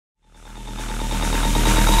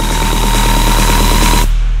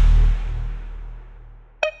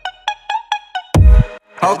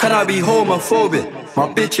How can I be homophobic? My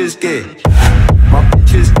bitch is gay. My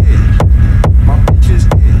bitch is gay. My bitch is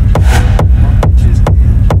gay. My bitch is gay.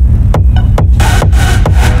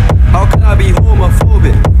 How can I be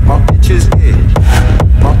homophobic? My bitch is gay.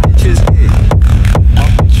 My bitch is gay. My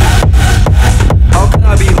bitch is gay. How can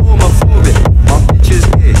I be homophobic? My bitch is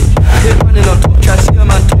gay. Hit man in a top try, see a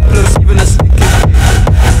man topless, even a stick is gay.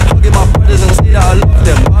 Hugging my brothers and say that I love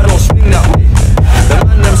them, but I don't swing that way. The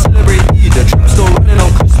man them celebrate Eid, the trap still running on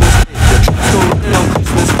Christmas Day. The trap still running on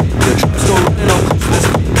Christmas Day. The trap still running on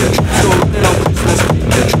Christmas Day. The trap still running on Christmas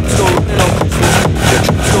Day. The trap still running on Christmas Day. The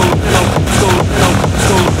trap still running on still running on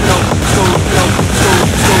still running on still running on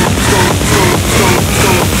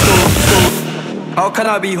How can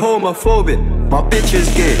I be homophobic? My bitch is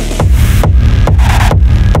gay.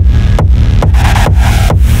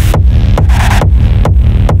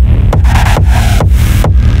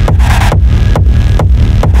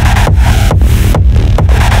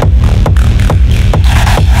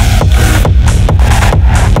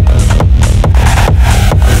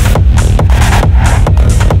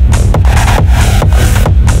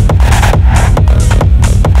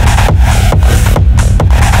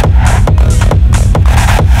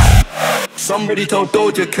 Somebody told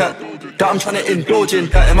Doja Cat that I'm tryna indulge in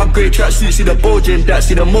that. In my grey tracksuit, see the bulge in that.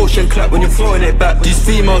 See the motion clap when you're throwing it back. These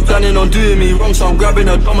females planning on doing me wrong, so I'm grabbing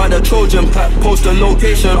a dumb at the Trojan pack. Post the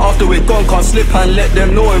location after we're gone, can't slip and let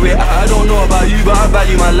them know where we're at. I don't know about you, but I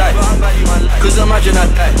value my life. Cause imagine I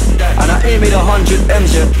die, and I ain't made 100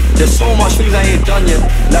 M's yet. There's so much things I ain't done yet,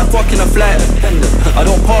 like fucking a flight attendant. I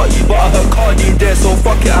don't party, but I heard Cardi there, so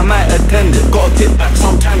fuck it, I might attend it. Gotta get back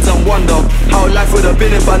sometimes and wonder how life would have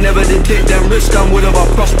been if I never did take them risks and would have I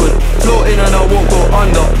prospered. Floating and I won't go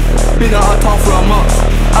under. Been out of town for a month.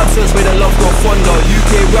 Absence made the love go fonder.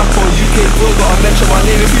 UK rapper, UK bro, gotta mention my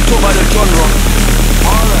name if you talk about the genre.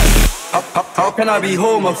 Alright. How can I be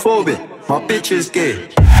homophobic? My bitch is gay.